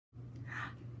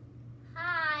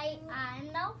Hi,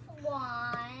 I'm Elf 1.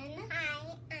 Hi,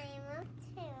 I'm Elf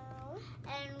 2.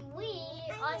 And we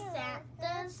are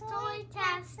Santa's Toy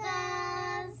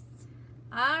Testers.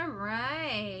 All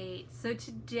right, so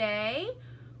today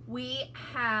we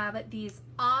have these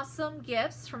awesome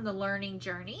gifts from the Learning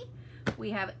Journey. We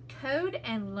have Code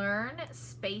and Learn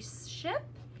Spaceship,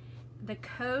 the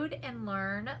Code and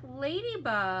Learn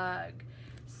Ladybug.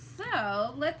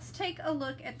 So let's take a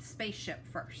look at the spaceship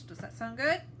first. Does that sound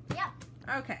good? Yep.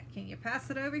 Okay, can you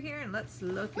pass it over here and let's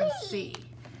look and see.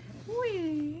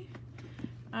 Whee!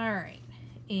 All right,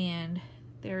 and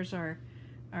there's our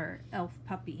elf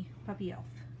puppy elf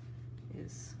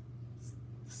is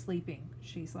sleeping.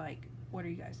 She's like, what are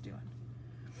you guys doing?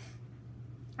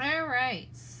 All right,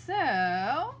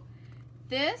 so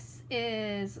this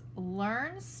is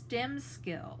Learn STEM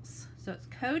Skills. So it's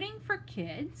coding for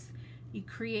kids. You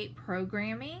create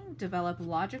programming, develop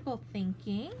logical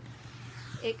thinking.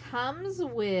 It comes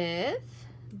with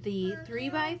the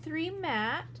 3x3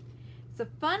 mat. It's a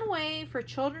fun way for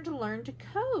children to learn to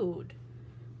code.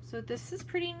 So this is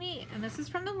pretty neat, and this is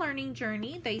from the Learning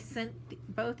Journey. They sent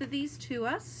both of these to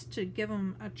us to give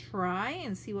them a try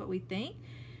and see what we think.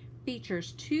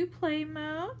 Features 2 play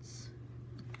modes.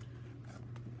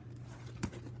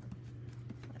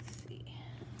 Let's see.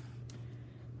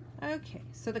 Okay,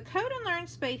 so the Code and Learn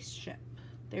Spaceship.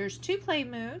 There's 2 play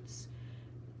modes.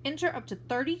 Enter up to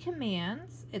 30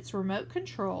 commands. It's remote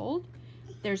controlled.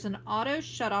 There's an auto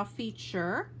shut off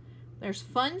feature. There's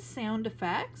fun sound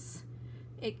effects.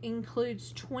 It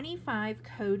includes 25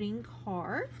 coding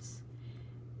cards.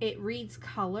 It reads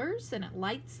colors and it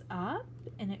lights up,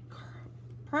 and it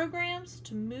programs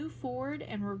to move forward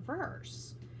and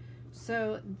reverse.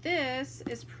 So this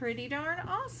is pretty darn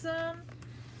awesome.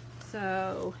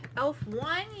 So Elf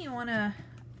 1, you want to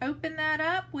open that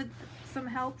up with some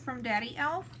help from Daddy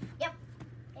Elf? Yep.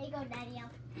 There you go, Daddy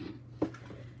Elf.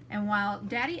 And while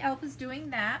Daddy Elf is doing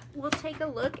that, we'll take a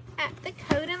look at the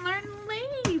Code and Learn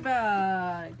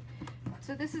Ladybug.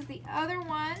 So this is the other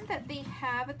one that they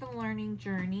have at the Learning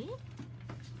Journey.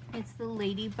 It's the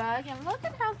Ladybug, and look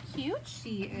at how cute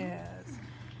she is.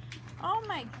 Oh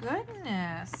my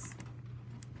goodness.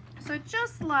 So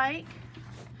just like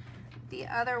the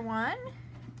other one,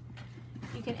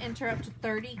 you can enter up to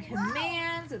 30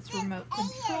 commands. It's remote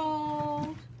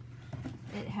controlled.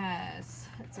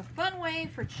 It's a fun way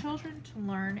for children to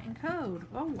learn and code.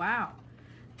 Oh wow,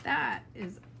 that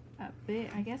is a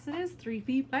big, I guess it is 3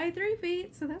 feet by 3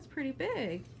 feet, so that's pretty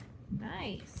big.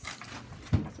 Nice.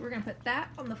 So we're gonna put that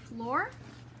on the floor.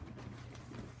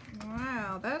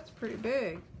 Wow, that's pretty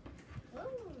big. Ooh,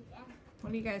 yeah.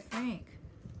 What do you guys think?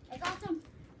 I got some.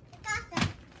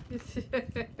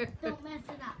 Don't mess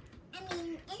it up. I mean,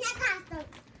 in a costume.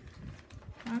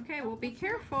 Okay, well, be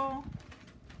careful.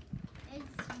 It's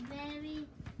very easy.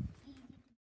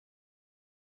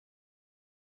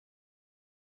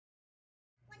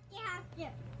 What do you have to do?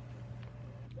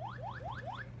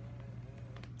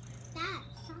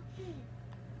 That's something.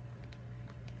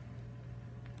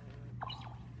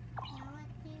 Now what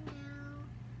do you know?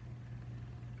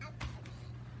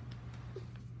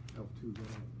 Elf 2, go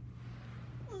ahead.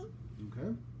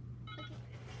 Okay.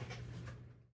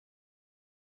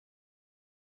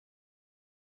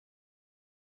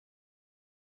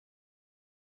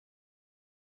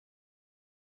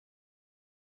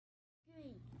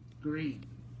 Green.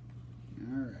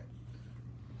 All right.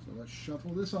 So let's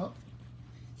shuffle this up.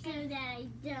 So that I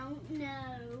don't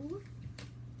know.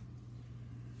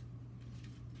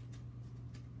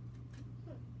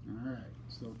 All right.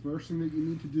 So first thing that you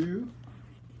need to do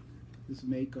is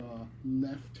make a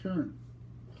left turn.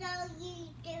 So you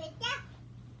do it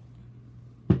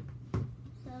now?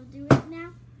 So do it now.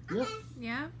 Yep.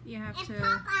 Yeah, you have It to.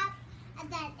 pop up,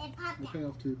 and then it pop down. Okay,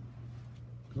 Elf 2.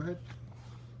 Go ahead.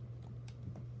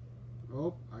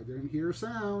 Oh, I didn't hear a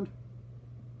sound.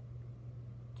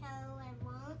 So I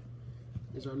won't.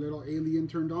 Is our little alien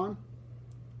turned on?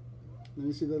 Let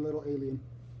me see the little alien.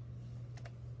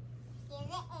 Get it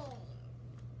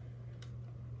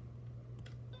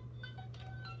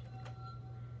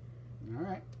in. All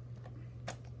right.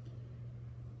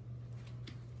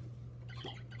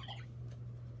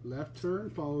 Left turn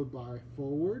followed by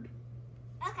forward,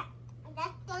 Okay.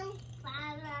 That's one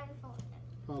fire folder.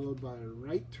 followed by a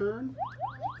right turn, This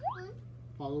one.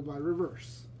 followed by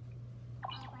reverse.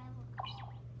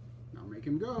 Now make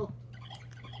him go.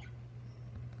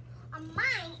 On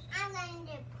mine, I'm going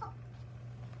to put.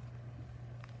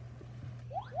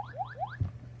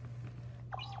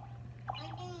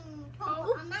 I'm doing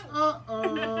pull on mine.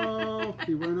 Uh-oh,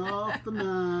 he went off the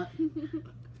mat.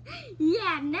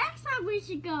 Yeah, next time we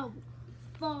should go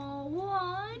forward.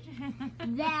 forward,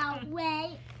 that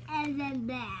way, and then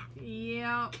back.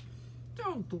 Yep.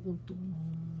 Dun, dun, dun.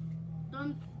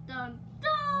 Dun, dun,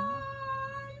 dun.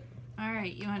 All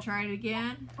right, you want to try it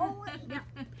again? Or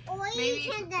Maybe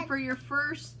you can just, for your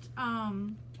first command,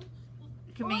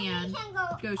 or you can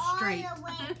go all straight. the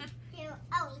way to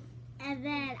Elf. And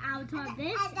then I'll turn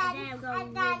this, and and then go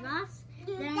reverse,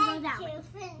 Do then that go that way. to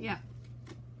finish. Yep.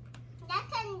 That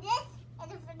can this and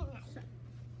the finish.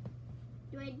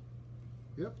 Do it.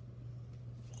 Yep.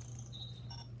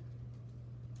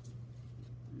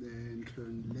 Then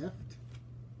turn left.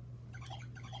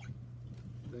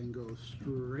 Then go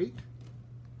straight.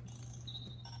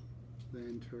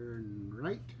 Then turn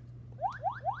right.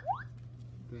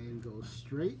 Then go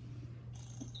straight.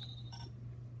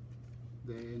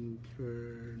 Then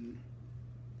turn,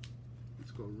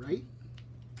 let's go right.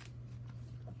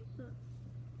 Like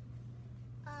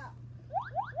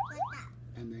that.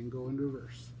 And then go in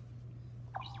reverse.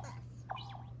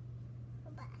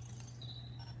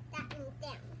 That moves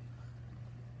down.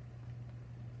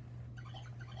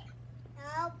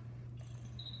 Nope.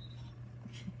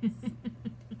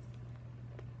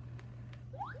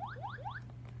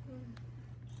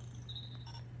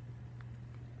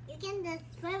 You can just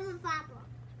flip the bubble.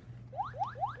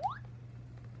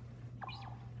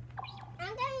 I'm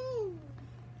going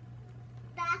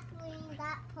that green,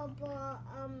 that purple,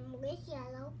 this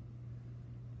yellow.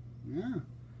 Yeah.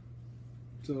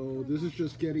 So this is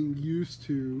just getting used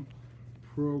to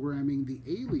programming the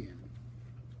alien.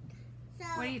 So,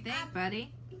 What do you think,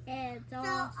 buddy? It's So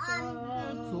awesome.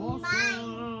 on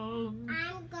mine,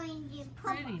 I'm going to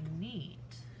purple. Pretty neat.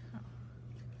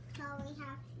 So we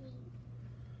have the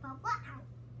purple out.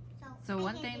 So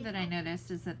one thing that I noticed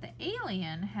is that the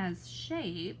alien has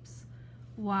shapes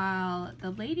while the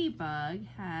ladybug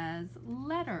has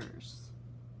letters.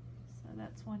 So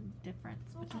that's one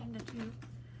difference between the two.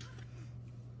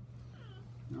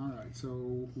 Alright,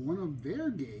 so one of their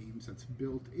games that's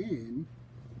built in,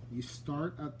 you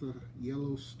start at the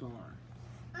yellow star.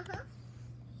 Uh-huh.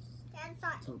 That's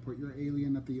right. So put your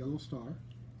alien at the yellow star.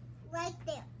 Right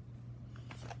there.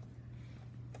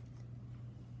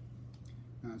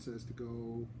 Now it says to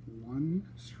go one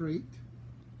straight.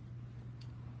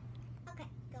 Okay,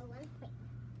 go one quick.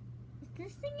 Is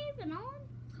this thing even on?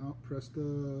 Oh, press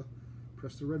the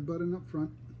red button up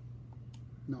front.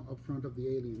 No, up front of the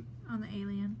alien. On the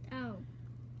alien. Oh.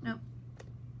 There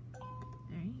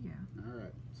you go.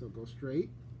 Alright, so go straight.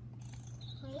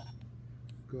 Wait.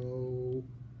 Go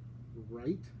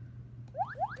right.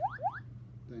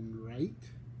 Then right.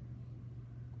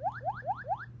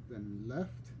 Then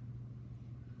left.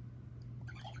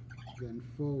 Then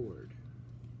forward.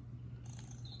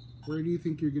 Where do you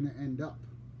think you're going to end up?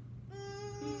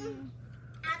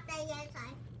 Out the other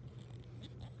side.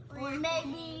 Or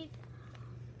maybe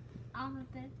off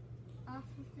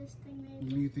of this thing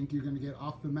maybe. You think you're going to get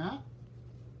off the map?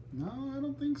 No, I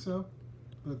don't think so.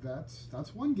 But that's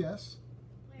one guess.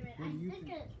 Wait a minute, What do you I think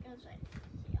think? it goes right.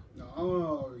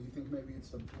 Oh, you think maybe it's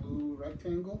the blue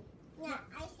rectangle? Yeah,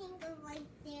 I think it's right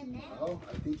there now. Well,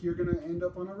 I think you're going to end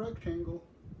up on a rectangle.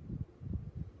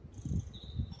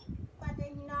 But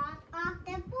it's not off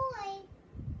the boy.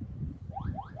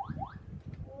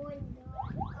 Or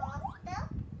not off the...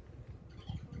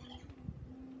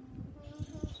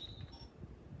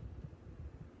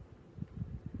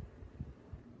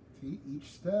 See,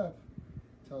 each step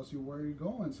tells you where you're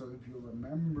going. So if you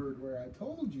remembered where I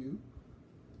told you,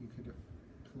 you could have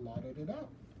plotted it out.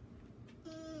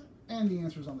 And the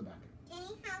answer's on the back. Can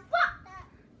you have that?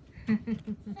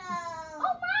 So...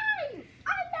 Oh my!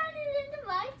 I landed in the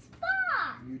right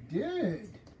spot! You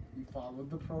did. You followed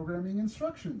the programming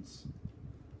instructions.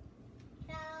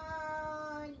 So...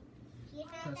 You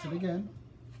have Press it again.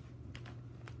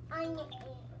 On your...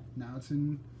 Now it's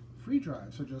in free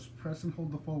drive, so just press and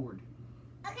hold the forward.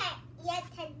 Okay, yes,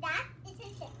 and that is a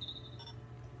six.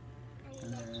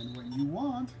 And then when you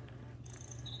want,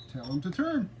 tell him to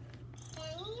turn.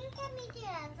 Can you get me to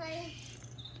that side?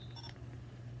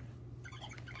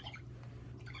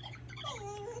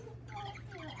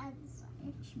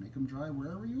 Just make him drive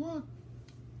wherever you want.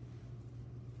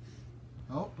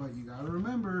 Oh, but you gotta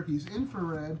remember, he's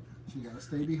infrared, so you gotta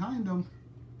stay behind him.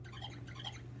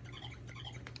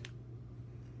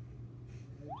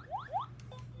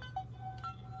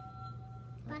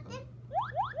 Button?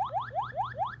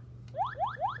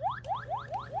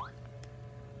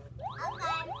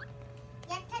 Okay.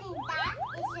 Yes, and that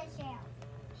is the shell.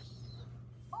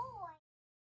 Oh.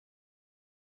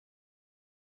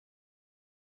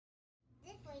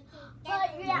 This way, But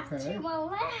you have Okay. 2 more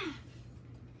left.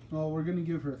 Well, we're gonna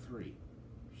give her 3.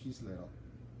 She's little.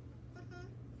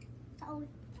 Oh,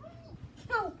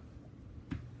 no.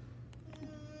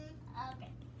 Okay.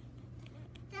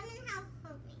 Someone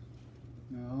help me.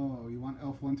 No, you want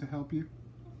Elf 1 to help you?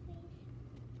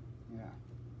 Yeah.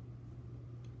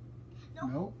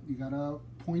 Nope. Nope. You gotta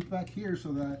point back here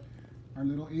so that our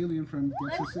little alien friend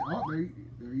gets a signal. Oh,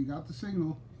 there you got the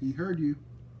signal. He heard you.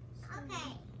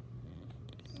 Okay.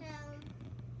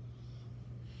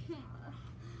 So.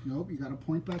 Nope. You gotta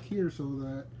point back here so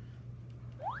that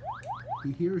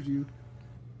he hears you.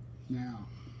 Now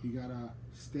you gotta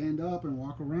stand up and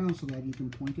walk around so that you can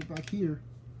point it back here.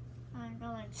 I'm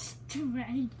going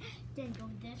straight, then go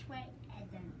this way, and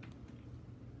then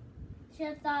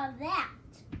shift all that.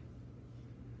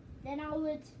 Then I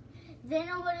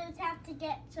wouldn't have to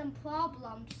get some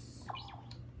problems.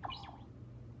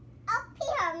 Oh, he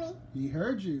heard me. He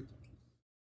heard you.